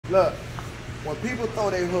Look, when people throw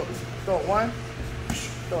their hooks, throw it one,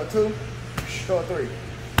 throw it two, throw it three.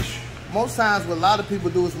 Most times what a lot of people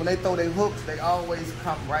do is when they throw their hooks, they always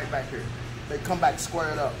come right back here. They come back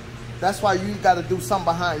squared up. That's why you got to do something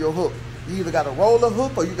behind your hook. You either got to roll a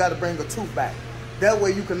hook or you got to bring a tooth back. That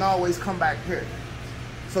way you can always come back here.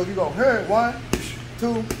 So if you go here, 1,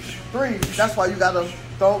 2, 3, that's why you got to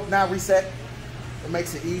throw, now reset. It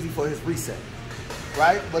makes it easy for his reset,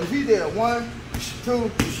 right? But if he did a 1,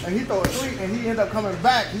 2, and he throw a 3 and he end up coming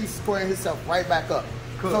back, he's squaring himself right back up.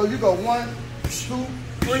 Cool. So you go 1, 2,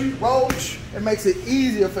 3, roll, it makes it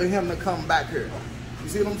easier for him to come back here. You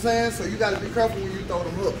see what I'm saying? So you got to be careful when you throw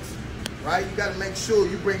them hooks, right? You got to make sure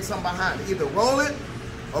you bring something behind it. Either roll it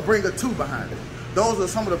or bring a 2 behind it. Those are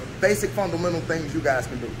some of the basic fundamental things you guys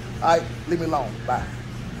can do. All right, leave me alone. Bye.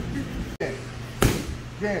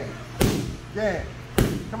 Yeah.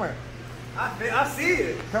 Come here. I see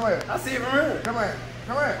it. Come here. I see it from here. Come here.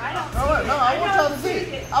 Come here. I don't see it. No, I want y'all to see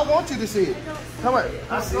it. I want you to see it. Come here.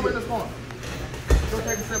 Come in this corner. Go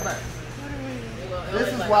take a step back.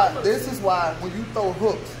 This is why when you throw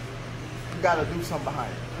hooks, you gotta do something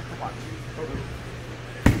behind it. Watch.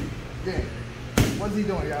 Yeah. What's he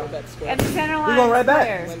doing, y'all? At the center line. We're going right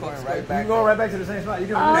back. He's going right back. You're going right back to the same spot.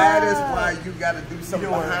 That is why you gotta do something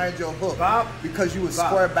behind your hook. Bob, because you would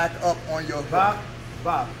square back up on your hook.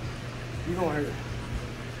 Bob. You going here.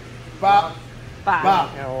 Bob.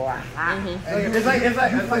 Mm-hmm. It's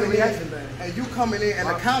like a reaction thing. And you coming in, and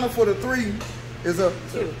the counter for the 3 is a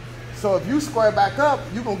 2. So if you square back up,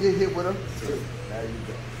 you're gonna get hit with a 2. There you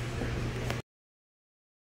go.